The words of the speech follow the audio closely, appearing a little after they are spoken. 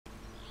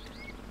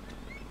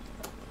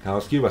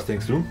Karowski, was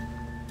denkst du?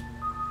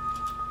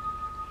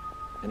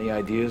 Any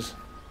ideas?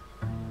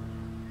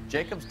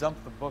 Jacobs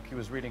dumped the book he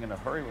was reading in a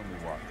hurry when we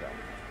walked out.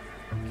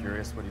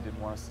 Curious what he didn't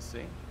want us to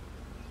see.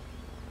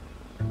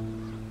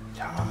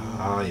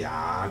 Ja,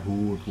 ja,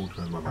 gut,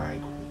 können wir mal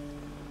reingucken.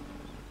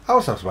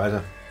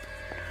 Ausnahmsweise.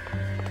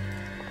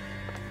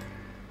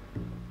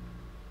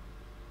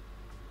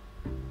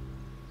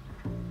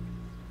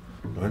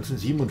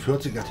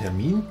 ...1947er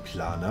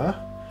Terminplaner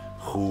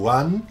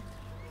Juan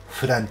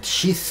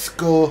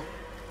Francisco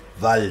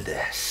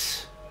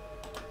Valdez.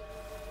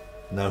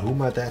 Now who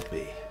might that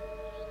be?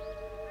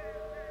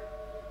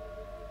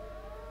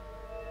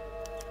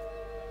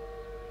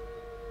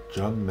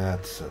 John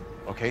Madsen.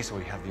 Okay, so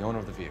we have the owner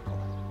of the vehicle,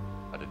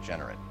 a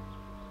degenerate.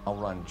 I'll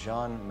run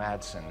John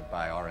Madsen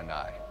by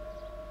R&I.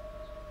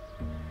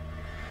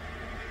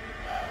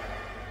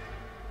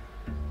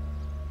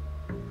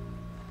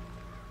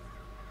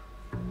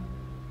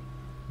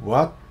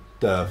 What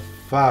the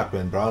fuck?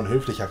 Ben Brown,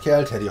 höflicher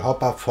Kerl, Teddy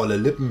Hopper, volle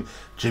Lippen,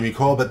 Jimmy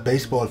Corbett,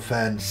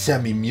 Baseball-Fan,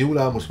 Sammy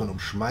Mueller, muss man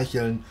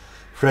umschmeicheln,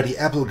 Freddie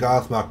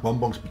Applegarth mag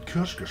Bonbons mit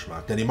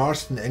Kirschgeschmack, Danny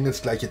Marston,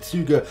 engelsgleiche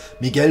Züge,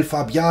 Miguel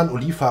Fabian,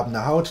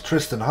 olivfarbene Haut,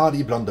 Tristan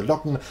Hardy, blonde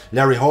Locken,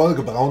 Larry Hall,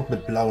 gebraunt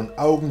mit blauen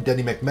Augen,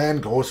 Danny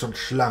McMahon, groß und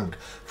schlank,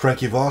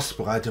 Frankie Voss,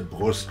 breite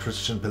Brust,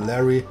 Christian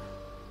Pelleri,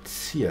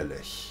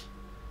 zierlich.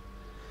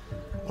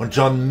 Und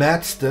John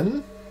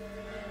Madston,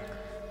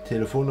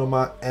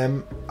 Telefonnummer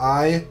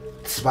MI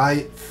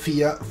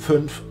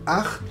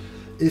 2458,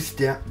 ist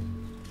der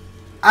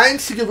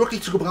einzige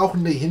wirklich zu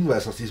gebrauchende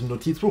Hinweis aus diesem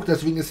Notizbuch.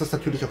 Deswegen ist das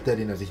natürlich auch der,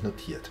 den er sich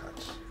notiert hat.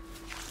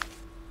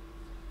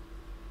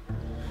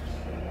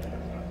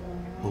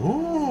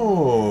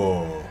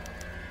 Oh.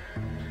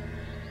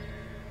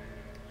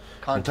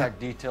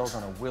 Contact details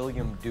on a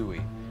William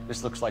Dewey.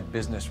 This looks like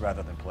business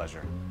rather than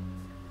pleasure.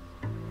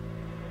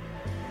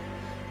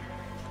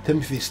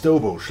 Timothy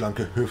Stobo,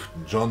 schlanke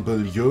Hüften. John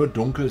Beaulieu,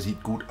 dunkel,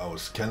 sieht gut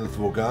aus. Kenneth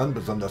Vaughan,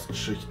 besonders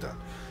schüchtern.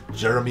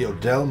 Jeremy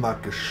Odell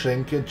mag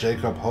Geschenke.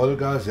 Jacob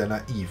Holger, sehr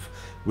naiv.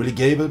 Willie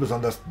Gable,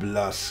 besonders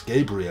blass.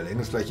 Gabriel,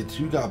 engelsgleiche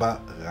Züge,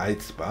 aber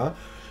reizbar.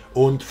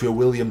 Und für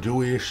William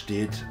Dewey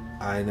stehen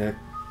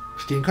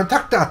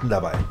Kontaktdaten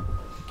dabei.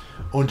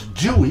 Und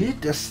Dewey,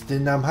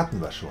 den Namen hatten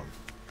wir schon.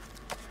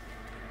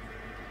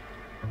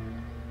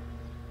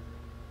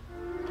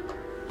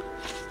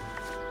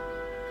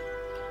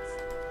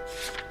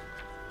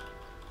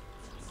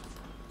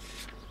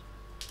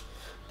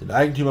 Den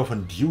Eigentümer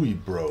von Dewey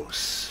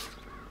Bros.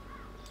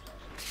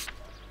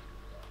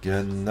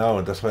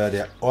 Genau, das war ja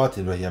der Ort,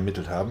 den wir hier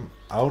ermittelt haben.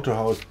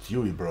 Autohaus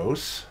Dewey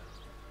Bros.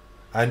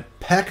 Ein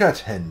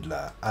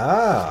Packard-Händler.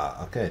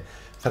 Ah, okay.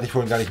 Das hatte ich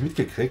vorhin gar nicht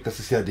mitgekriegt. Das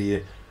ist ja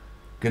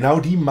genau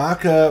die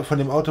Marke von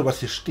dem Auto, was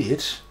hier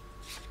steht.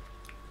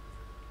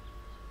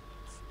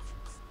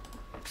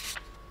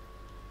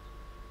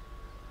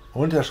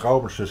 Und der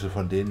Schraubenschlüssel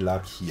von denen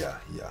lag hier.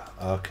 Hier,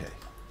 okay.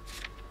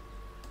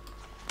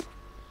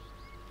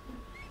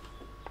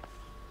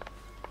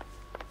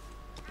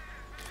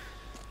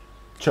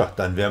 Tja,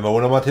 dann werden wir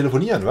wohl noch mal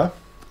telefonieren, wa?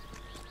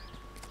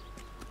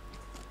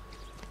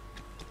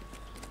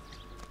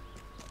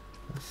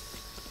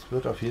 Das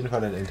wird auf jeden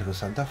Fall ein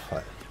interessanter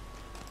Fall.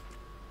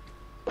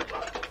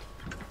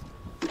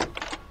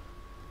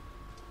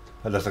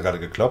 Hat das da gerade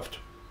geklopft?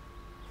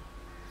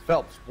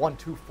 Phelps,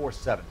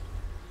 1247.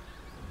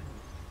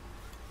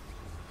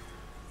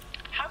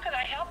 How could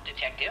I help,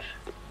 Detective?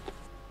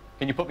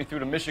 Can you put me through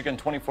to Michigan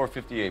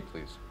 2458,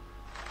 please?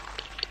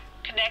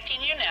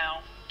 Connecting you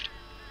now.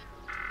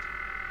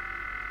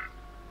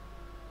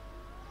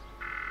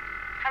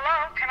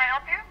 Hello, can I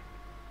help you?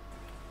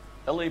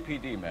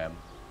 LAPD, ma'am.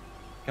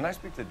 Can I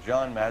speak to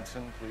John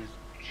Madsen, please?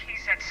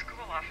 He's at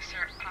school,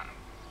 officer.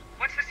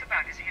 What's this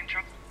about? Is he in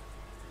trouble?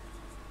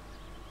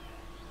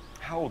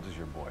 How old is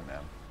your boy,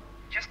 ma'am?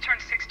 Just turned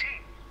 16.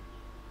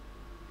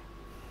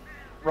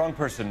 Wrong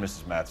person,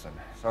 Mrs. Madsen.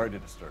 Sorry to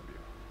disturb you.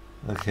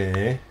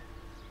 Okay.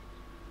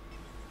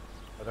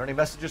 Are there any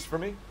messages for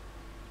me?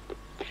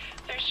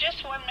 There's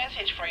just one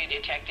message for you,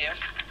 Detective.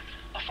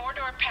 A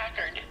four-door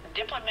Packard,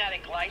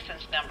 diplomatic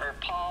license number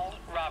Paul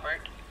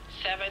Robert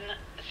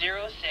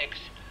 706,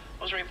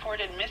 was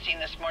reported missing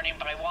this morning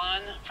by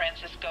Juan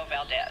Francisco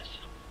Valdez.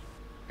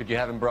 Could you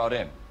have him brought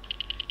in?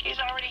 He's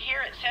already here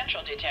at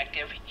Central,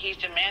 Detective. He's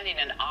demanding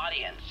an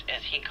audience,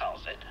 as he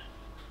calls it.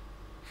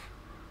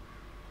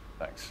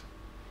 Thanks.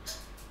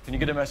 Can you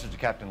get a message to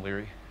Captain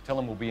Leary? Tell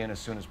him we'll be in as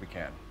soon as we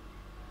can.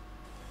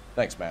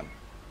 Thanks, ma'am.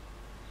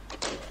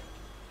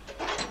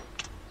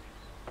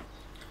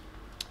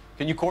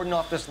 Can you cordon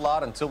off this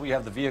lot until we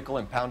have the vehicle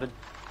impounded?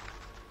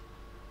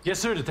 Yes,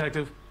 sir,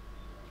 Detective.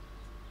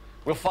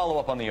 We'll follow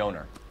up on the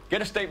owner.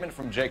 Get a statement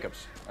from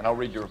Jacobs, and I'll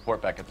read your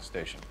report back at the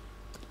station.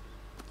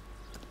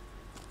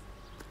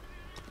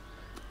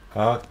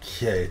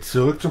 Okay,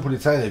 zurück zum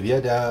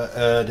Polizeirevier.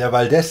 Der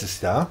Valdez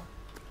ist da.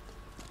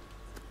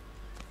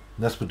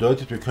 Und das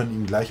bedeutet, wir können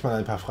ihm gleich mal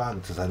ein paar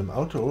Fragen zu seinem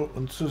Auto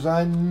und zu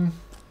seinen,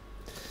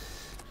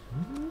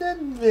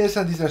 nennen wir es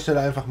an dieser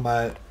Stelle einfach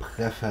mal,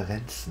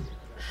 Präferenzen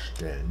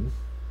stellen.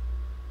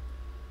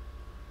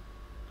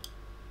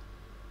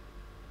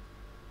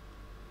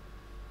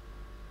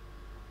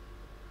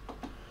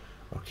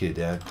 Okay,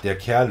 der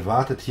Kerl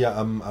wartet hier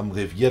am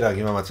Revier, da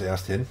gehen wir mal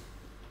zuerst hin.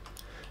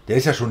 Der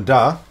ist ja schon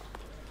da,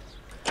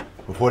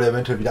 bevor der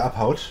eventuell wieder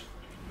abhaut.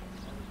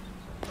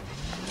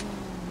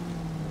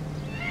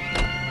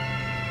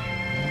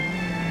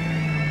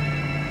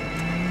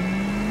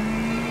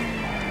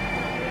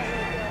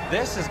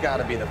 This has got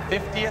to be the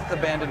 50th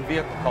abandoned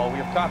vehicle call we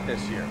have caught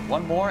this year.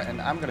 One more,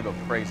 and I'm going to go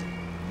crazy.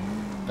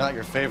 Not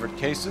your favorite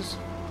cases?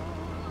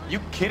 You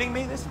kidding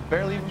me? This is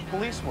barely even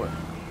police work.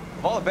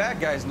 Of all the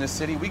bad guys in this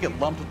city, we get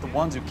lumped with the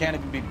ones who can't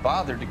even be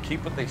bothered to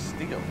keep what they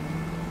steal.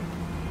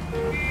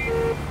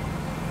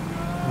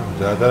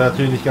 Da hat er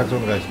natürlich nicht ganz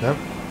unrecht, ne?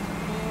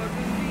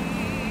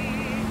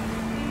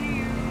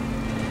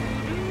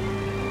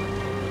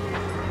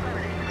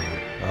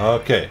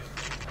 Okay.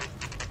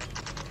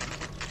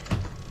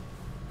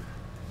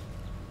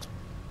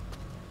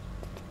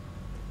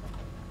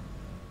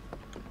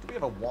 Do we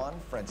have a Juan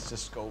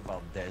Francisco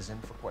Valdez in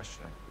for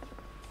questioning?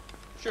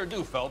 Sure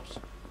do, Phelps.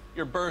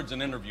 Your bird's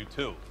an interview,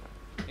 too.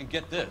 And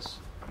get this,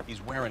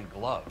 he's wearing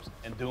gloves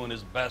and doing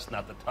his best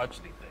not to touch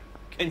anything.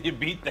 Can you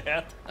beat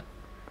that?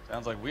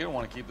 Sounds like we don't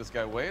want to keep this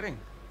guy waiting.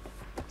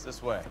 It's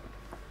this way.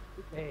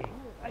 Hey,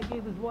 I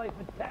gave his wife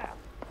a tap.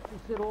 She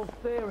said all's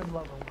fair in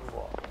love and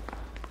war.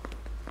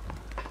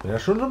 Bin ja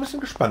schon so ein bisschen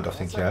gespannt auf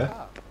den Kerl.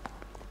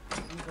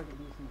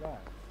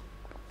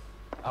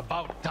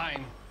 About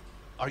time.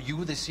 Are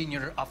you the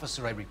senior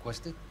officer I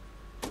requested?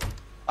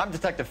 I'm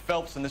Detective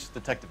Phelps, and this is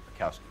Detective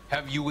Bukowski.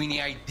 Have you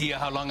any idea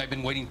how long I've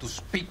been waiting to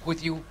speak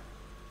with you?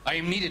 I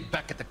am needed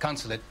back at the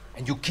consulate,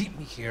 and you keep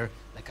me here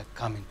like a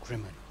common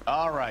criminal.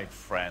 All right,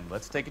 friend.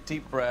 Let's take a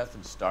deep breath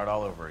and start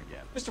all over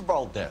again. Mr.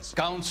 Valdez.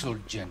 Consul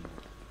General.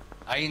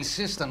 I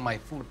insist on my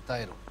full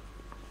title.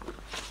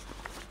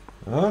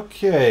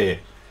 Okay.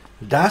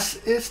 Das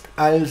ist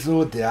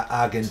also der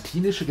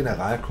argentinische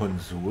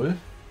Generalkonsul.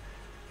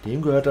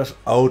 Dem gehört das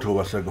Auto,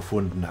 was wir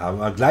gefunden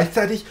haben. Aber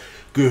gleichzeitig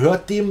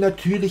gehört dem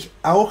natürlich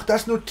auch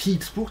das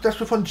Notizbuch, das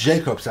wir von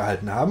Jacobs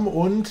erhalten haben.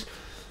 Und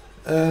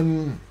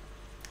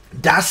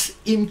das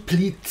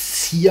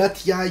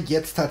impliziert ja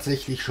jetzt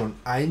tatsächlich schon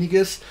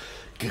einiges.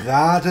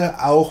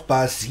 Gerade auch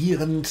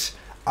basierend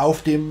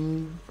auf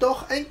dem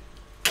doch ein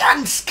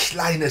ganz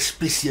kleines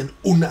bisschen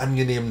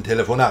unangenehmen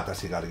Telefonat,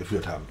 das wir gerade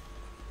geführt haben.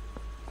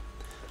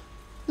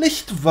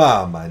 Nicht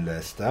wahr, mein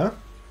Lester?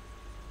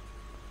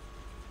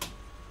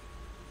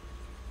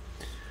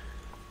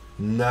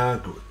 Na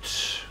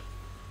gut.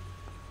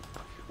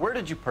 Where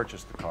did you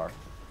purchase the car?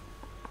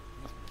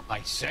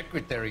 My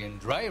secretary and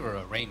driver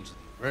arranged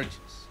the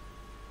purchase.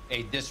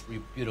 A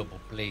disreputable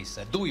place,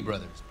 Dewey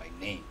Brothers by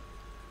name.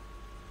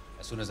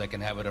 As soon as I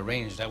can have it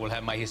arranged, I will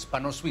have my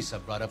Hispano Suiza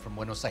brought up from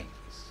Buenos Aires.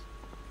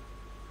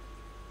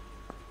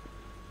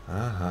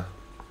 Aha.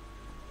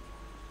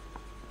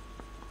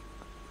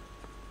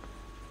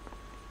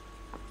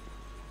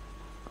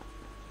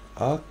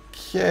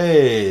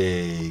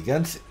 Okay,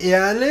 ganz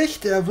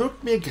ehrlich, der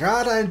wirkt mir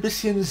gerade ein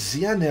bisschen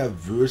sehr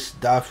nervös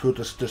dafür,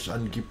 dass das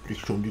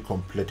angeblich schon die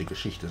komplette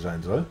Geschichte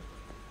sein soll.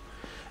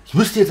 Ich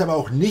wüsste jetzt aber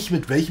auch nicht,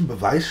 mit welchem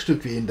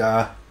Beweisstück wir ihn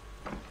da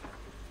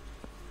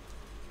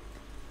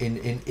in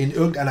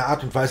irgendeiner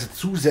Art und Weise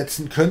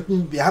zusetzen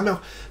könnten. Wir haben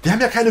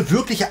ja keine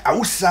wirkliche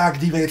Aussage,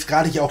 die wir jetzt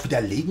gerade hier auch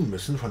widerlegen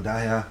müssen, von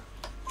daher...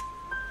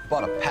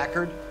 Bought a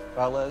Packard,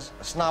 Valdez?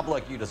 A snob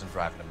like you doesn't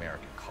drive an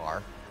American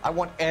car. I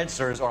want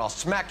answers or I'll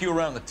smack you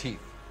around the teeth.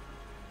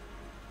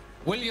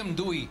 William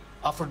Dewey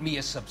offered me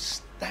a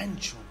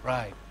substantial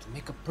bribe to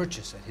make a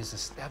purchase at his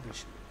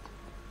establishment.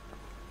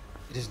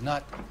 It is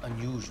not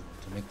unusual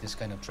to make this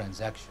kind of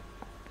transaction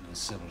in the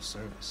civil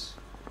service.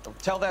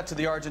 Tell that to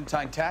the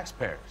Argentine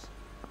taxpayers.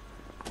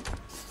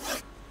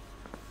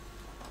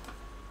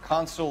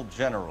 Consul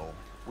General,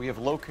 we have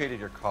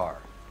located your car.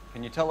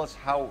 Can you tell us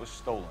how it was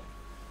stolen?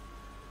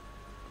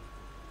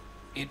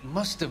 It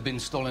must have been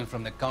stolen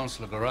from the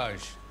consular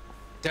garage.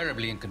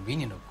 Terribly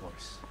inconvenient, of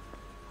course.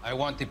 I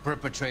want the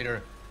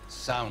perpetrator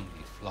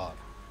soundly flogged.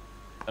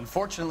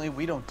 Unfortunately,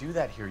 we don't do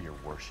that here, Your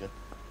Worship.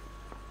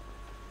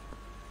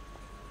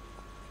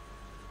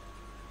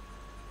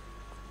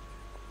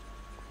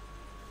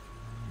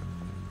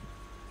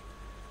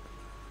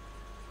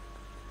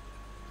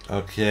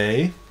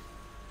 Okay.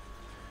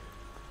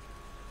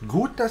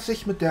 Gut, dass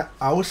ich mit der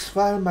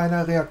Auswahl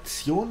meiner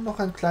Reaktion noch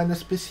ein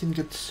kleines bisschen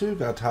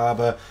gezögert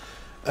habe.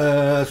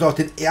 So auf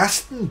den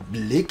ersten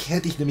Blick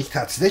hätte ich nämlich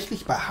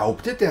tatsächlich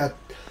behauptet, der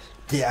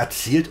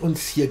erzählt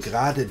uns hier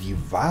gerade die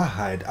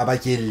Wahrheit. Aber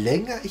je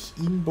länger ich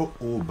ihn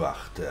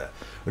beobachte,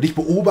 und ich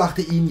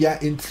beobachte ihn ja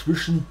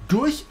inzwischen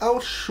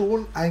durchaus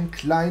schon ein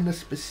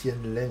kleines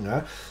bisschen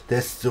länger,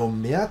 desto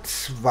mehr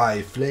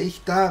zweifle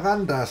ich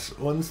daran, dass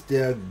uns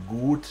der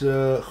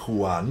gute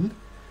Juan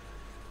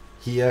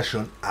hier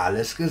schon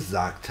alles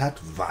gesagt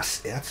hat, was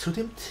er zu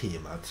dem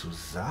Thema zu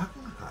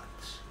sagen hat.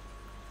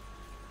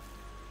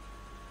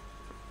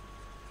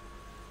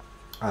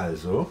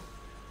 Also.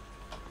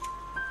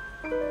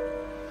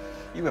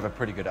 You have a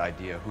pretty good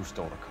idea who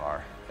stole the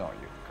car, don't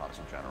you,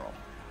 Consul General?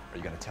 Are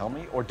you going to tell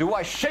me, or do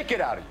I shake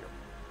it out of you?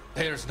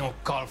 There's no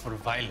call for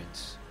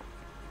violence.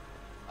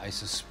 I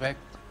suspect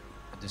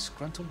a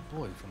disgruntled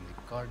boy from the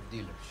car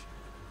dealership.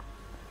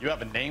 You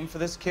have a name for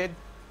this kid?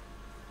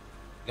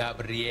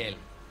 Gabriel,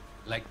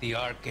 like the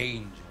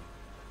archangel.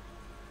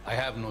 I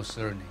have no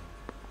surname.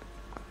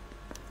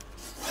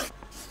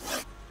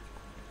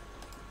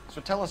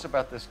 So tell us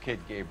about this kid,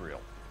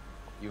 Gabriel.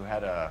 You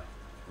had a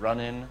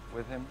run-in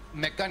with him?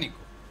 Mecánico.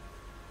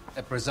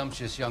 A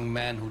presumptuous young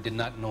man who did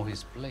not know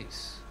his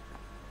place.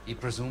 He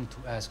presumed to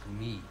ask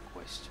me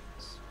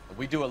questions.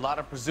 We do a lot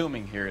of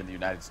presuming here in the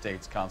United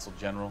States, Consul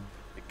General.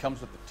 It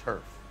comes with the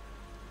turf.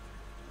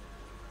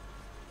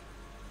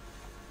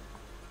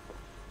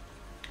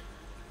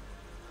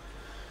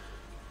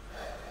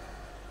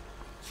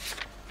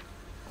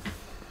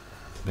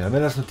 Wir haben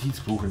ja das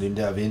Notizbuch, in dem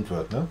der erwähnt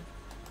wird, ne?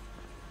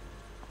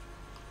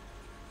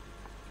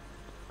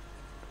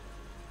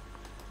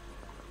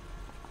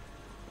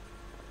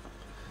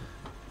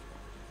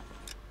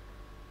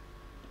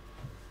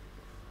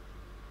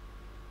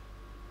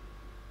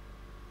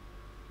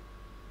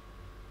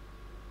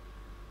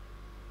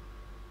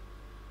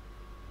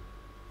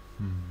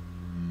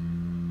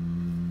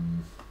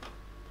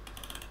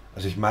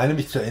 Also ich meine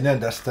mich zu erinnern,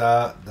 dass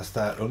da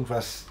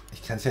irgendwas,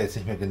 ich kann es ja jetzt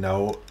nicht mehr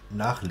genau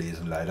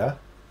nachlesen, leider.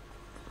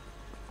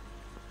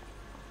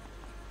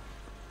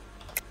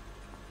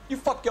 You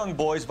fuck young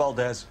boys,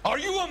 Valdez. Are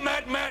you a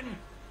madman?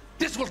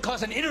 This will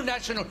cause an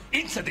international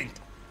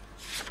incident.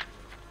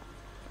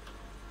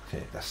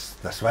 Okay,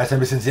 das war jetzt ein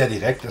bisschen sehr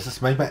direkt. Das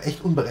ist manchmal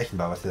echt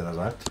unberechenbar, was der da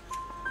sagt.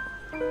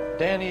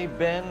 Danny,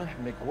 Ben,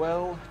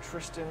 Miguel,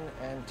 Tristan,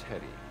 and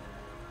Teddy.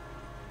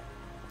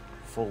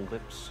 Full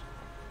lips.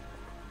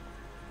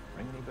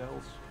 Ring any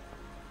bells?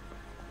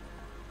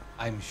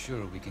 I'm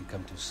sure we can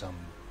come to some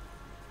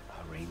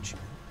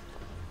arrangement.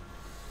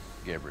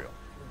 Gabriel,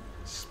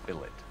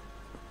 spill it.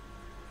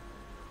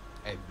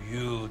 A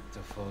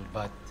beautiful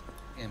but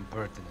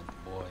impertinent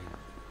boy.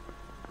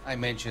 I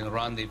mentioned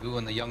rendezvous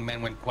and the young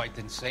man went quite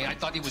insane. I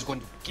thought he was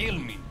going to kill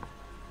me.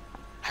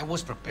 I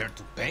was prepared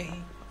to pay.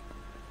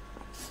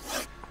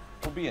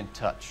 We'll be in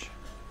touch,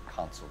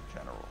 Consul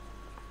General.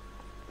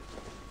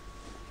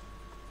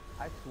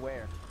 I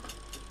swear,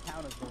 this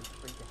town is going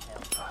straight to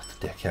hell. Ach,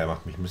 der Kerl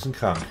macht mich ein bisschen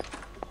krank.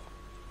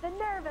 The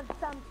nerve of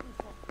some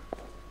people.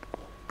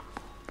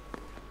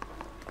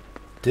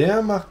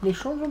 Der macht mich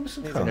schon so ein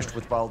bisschen krank. Finished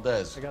with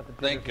Valdez.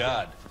 Thank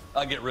God.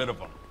 I'll get rid of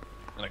him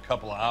in a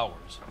couple of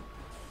hours.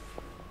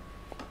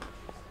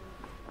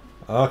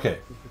 Okay.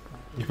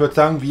 Ich würde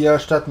sagen, wir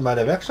statten mal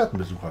der Werkstatt einen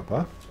Besuch ab,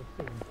 wa?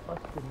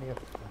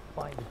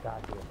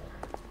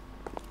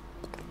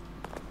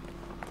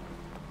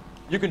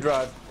 You can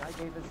drive.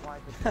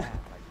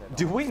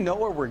 Do we know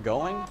where we're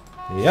going?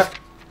 Ja.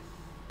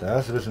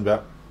 Das wissen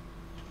wir.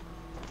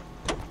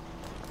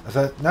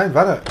 Also, nein,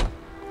 warte.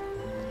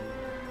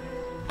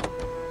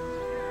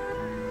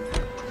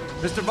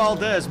 Mr.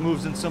 Valdez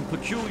moves in some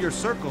peculiar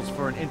circles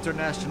for an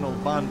international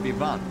bon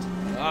vivant.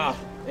 Ah,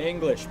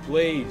 English,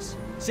 please.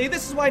 See,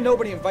 this is why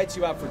nobody invites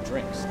you out for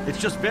drinks. It's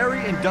just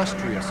very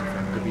industrious of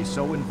him to be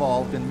so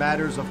involved in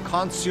matters of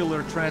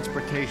consular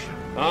transportation.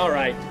 All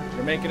right,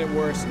 you're making it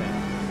worse now.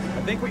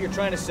 I think what you're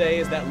trying to say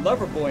is that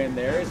lover boy in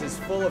there is as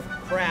full of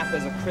crap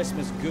as a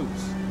Christmas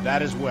goose.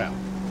 That as well.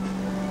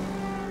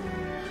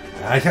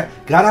 Ja,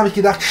 gerade habe ich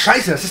gedacht,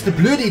 scheiße, das ist eine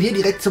blöde Idee,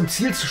 direkt zum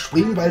Ziel zu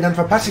springen, weil dann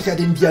verpasse ich ja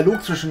den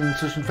Dialog zwischen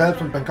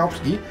Phelps und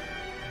Bankowski.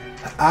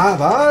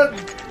 Aber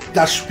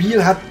das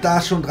Spiel hat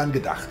da schon dran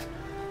gedacht.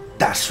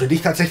 Das finde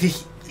ich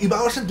tatsächlich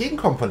überaus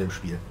entgegenkommen von dem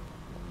Spiel.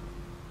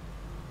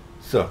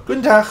 So,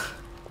 guten Tag.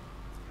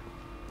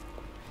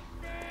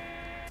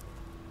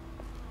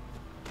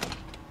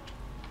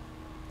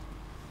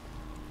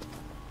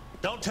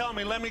 Don't tell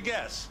me, let me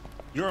guess.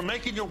 You were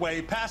making your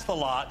way past the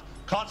lot,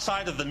 caught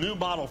sight of the new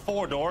model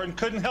 4-door and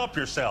couldn't help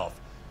yourself.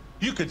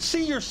 You could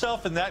see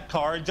yourself in that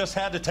car and just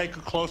had to take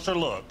a closer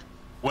look.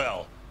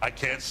 Well, I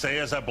can't say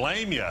as I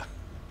blame you.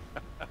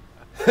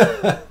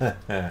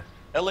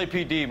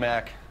 LAPD,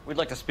 Mac. We'd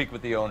like to speak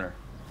with the owner.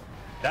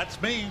 That's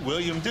me,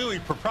 William Dewey,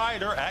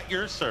 proprietor, at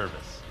your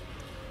service.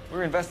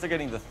 We're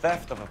investigating the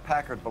theft of a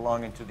Packard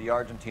belonging to the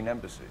Argentine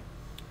embassy.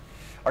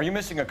 Are you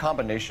missing a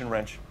combination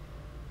wrench?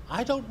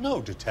 I don't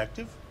know,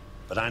 Detective,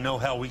 but I know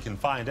how we can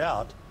find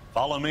out.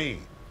 Follow me.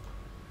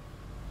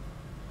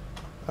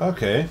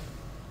 Okay.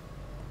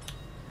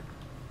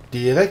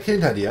 Direkt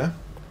hinter dir.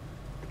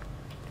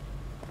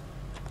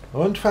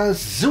 Und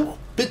versuch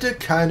bitte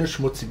keine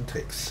schmutzigen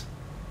Tricks.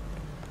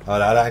 Aber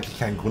da hat er eigentlich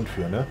keinen Grund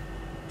für, ne?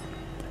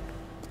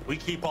 We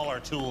keep all our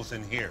tools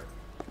in here.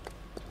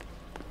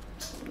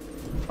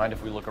 Mind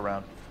if we look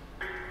around?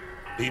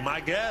 Be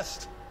my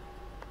guest.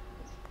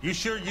 You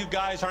sure you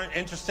guys aren't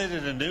interested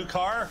in a new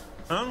car?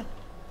 Huh?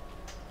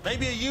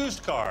 Maybe a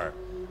used car.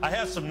 I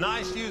have some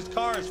nice used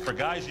cars for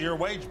guys in your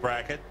wage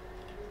bracket.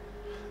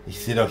 Ich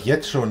sehe doch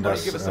jetzt schon,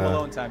 dass ein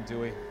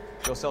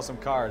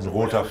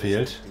roter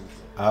fehlt.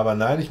 Aber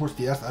nein, ich muss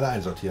die erst alle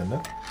einsortieren,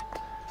 ne?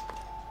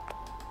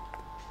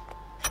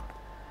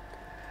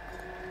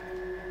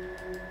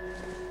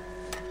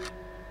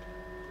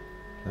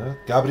 Ja,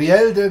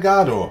 Gabriel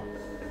Delgado.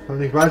 Soll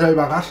nicht weiter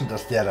überraschend,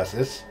 dass der das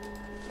ist.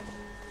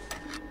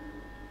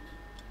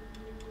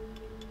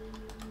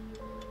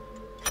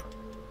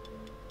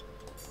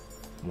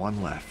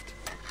 One left.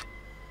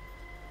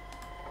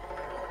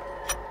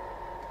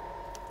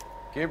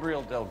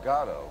 Gabriel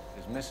Delgado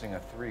is missing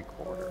a 3/4.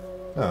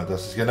 Ja,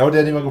 das ist genau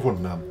der, den wir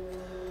gefunden haben.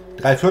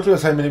 3/4,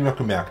 das haben wir nämlich noch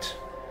gemerkt.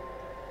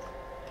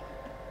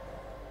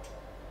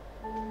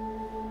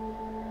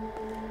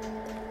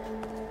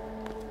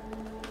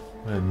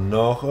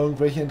 Noch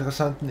irgendwelche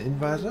interessanten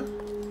Hinweise?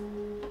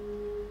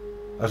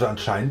 Also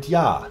anscheinend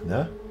ja,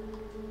 ne?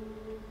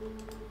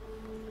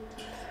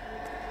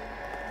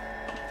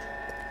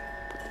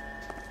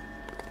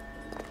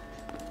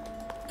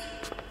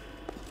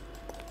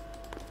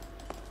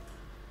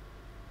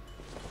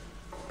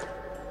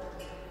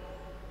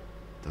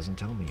 Doesn't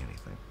tell me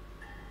anything.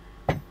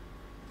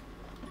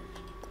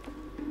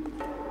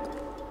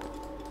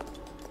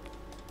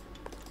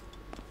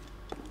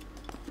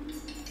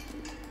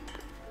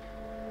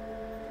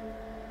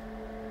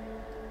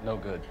 No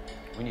good.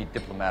 We need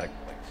diplomatic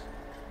plates.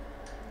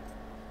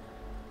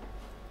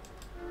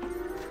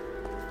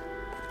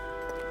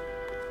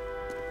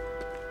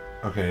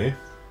 Okay.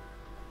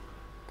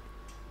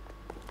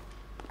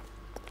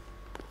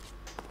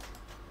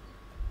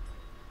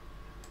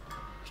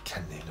 Ich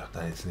kann den doch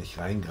da jetzt nicht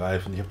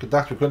reingreifen. Ich habe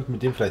gedacht, wir könnten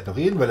mit dem vielleicht noch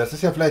reden, weil das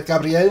ist ja vielleicht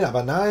Gabriel,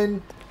 aber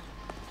nein.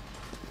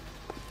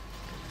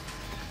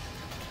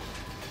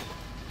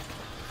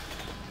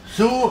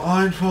 So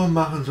einfach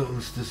machen sie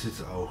uns das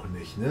jetzt auch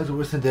nicht, ne? So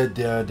ist denn der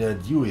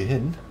Dewey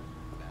hin?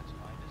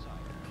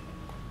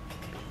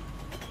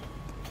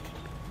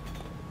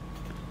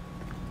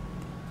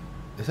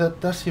 Ist er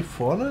das hier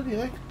vorne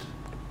direkt?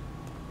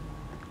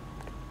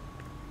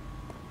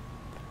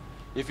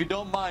 If you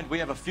don't mind,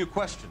 we have a few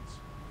questions.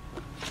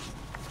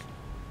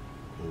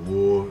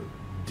 Oh,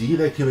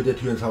 direkt hier mit der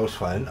Tür ins Haus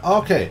fallen.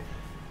 Okay,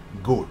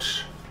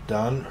 gut.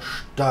 Dann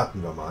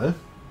starten wir mal.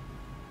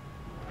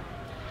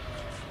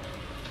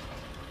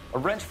 A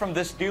wrench from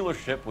this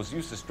dealership was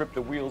used to strip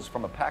the wheels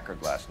from a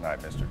Packard last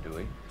night, Mr.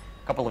 Dewey.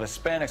 A couple of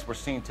Hispanics were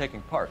seen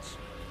taking parts.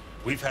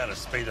 We've had a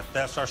spate of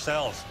thefts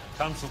ourselves.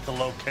 Comes with the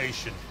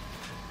location.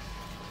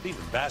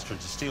 Thieving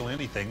bastards to steal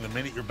anything the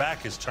minute your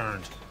back is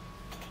turned.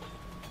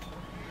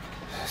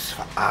 Das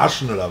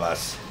verarschen oder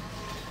was?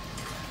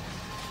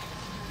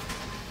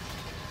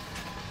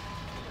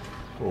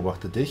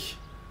 Beobachte dich.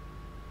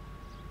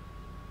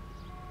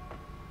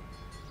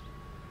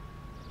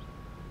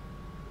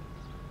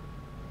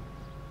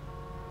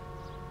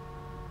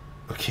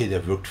 Okay,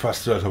 der wirkt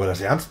fast so, als ob er das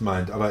ernst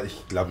meint, aber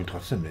ich glaube ihn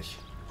trotzdem nicht.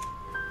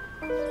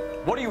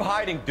 What are you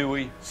hiding,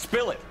 Dewey?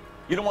 Spill it.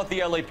 You don't want the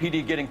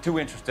LAPD getting too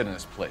interested in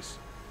this place.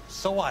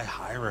 So I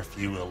hire a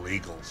few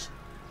illegals.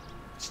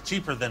 It's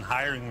cheaper than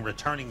hiring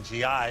returning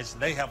GIs.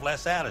 They have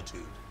less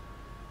attitude.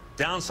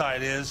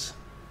 Downside is,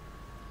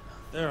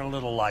 they're a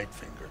little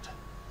light-fingered.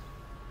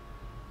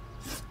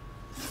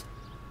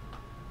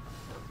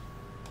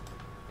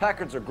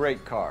 Packards are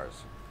great cars,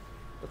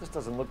 but this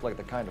doesn't look like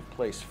the kind of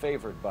place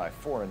favored by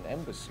foreign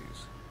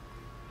embassies.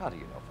 How do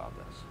you know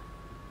Valdez?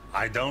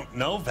 I don't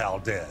know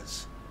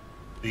Valdez.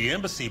 The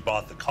embassy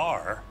bought the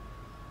car.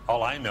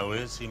 All I know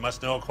is he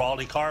must know a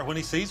quality car when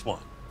he sees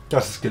one.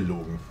 Das ist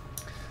gelogen.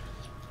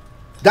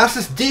 Das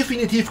ist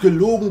definitiv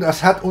gelogen.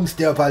 Das hat uns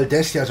der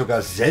Valdez ja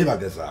sogar selber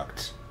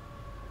gesagt.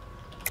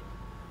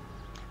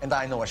 And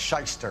I know a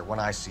shyster when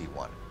I see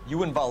one.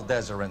 You and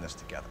Valdez are in this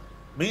together.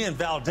 Me and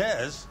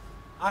Valdez?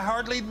 I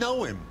hardly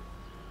know him.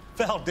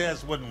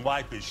 Valdez wouldn't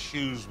wipe his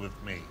shoes with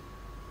me.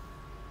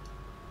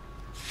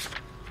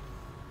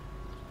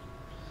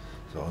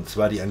 So, und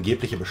zwar die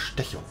angebliche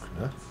Bestechung,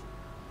 ne?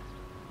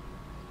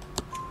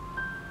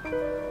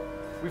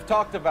 We've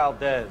talked to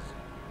Valdez.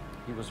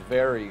 He was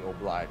very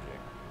obliging.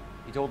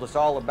 He told us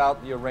all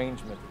about the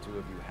arrangement the two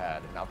of you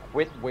had, and now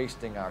quit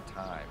wasting our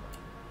time.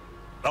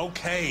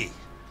 Okay.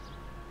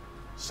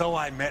 So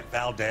I met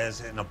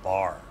Valdez in a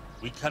bar.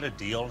 We cut a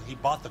deal, and he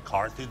bought the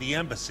car through the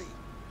embassy.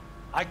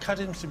 I cut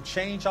him some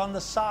change on the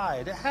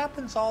side. It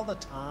happens all the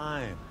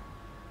time.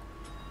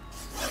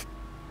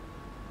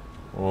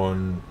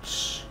 Und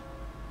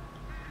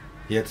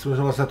jetzt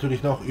müssen wir uns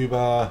natürlich noch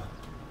über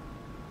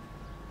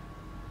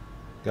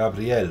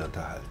Gabriel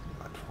unterhalten,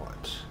 mein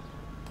Freund.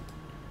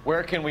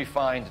 Where can we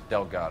find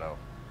Delgado?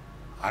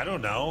 I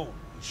don't know.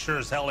 He sure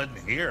as hell isn't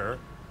here.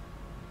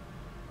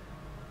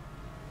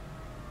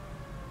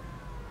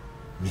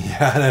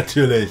 Ja,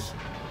 natürlich.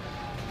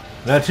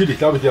 Natürlich,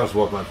 glaube ich dir aufs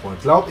Wort, mein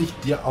Freund. Glaube ich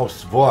dir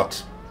aufs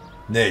Wort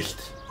nicht.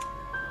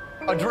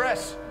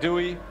 Address,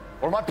 Dewey,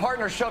 or my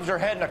partner shoves her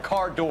head in a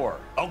car door.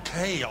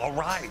 Okay, all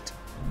right.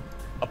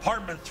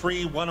 Apartment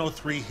 3,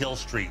 103 Hill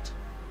Street.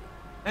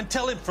 And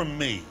tell him from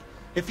me,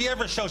 if he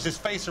ever shows his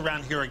face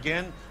around here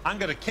again, I'm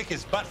gonna kick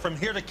his butt from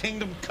here to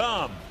Kingdom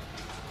Come.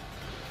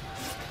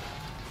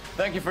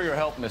 Thank you for your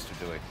help, Mr.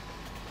 Dewey.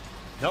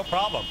 No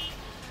problem.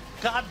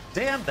 God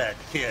damn that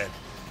kid.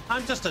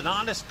 I'm just an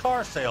honest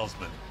car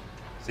salesman.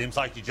 Seems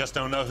like you just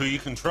don't know who you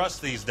can trust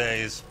these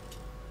days.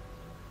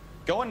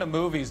 Going to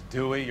movies,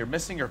 Dewey. You're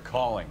missing your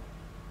calling.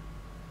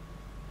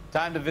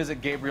 Time to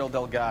visit Gabriel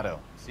Delgado.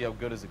 See how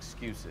good his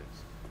excuse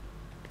is.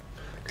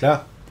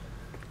 Klar.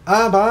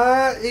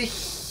 Aber ich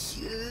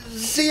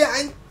sehe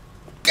ein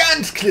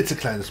ganz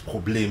klitzekleines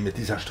Problem mit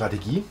dieser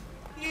Strategie.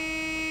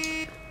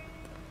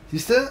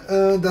 Siehst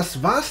du,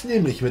 das war's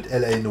nämlich mit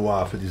LA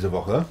Noire für diese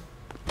Woche.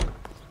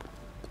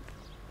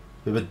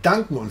 Wir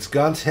bedanken uns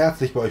ganz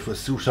herzlich bei euch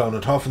fürs Zuschauen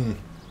und hoffen,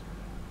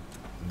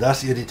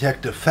 dass ihr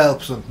Detective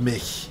Phelps und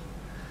mich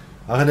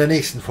auch in der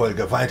nächsten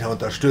Folge weiter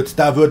unterstützt.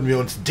 Da würden wir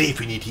uns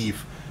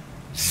definitiv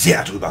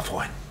sehr drüber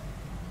freuen.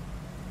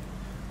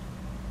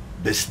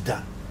 Bis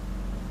dann.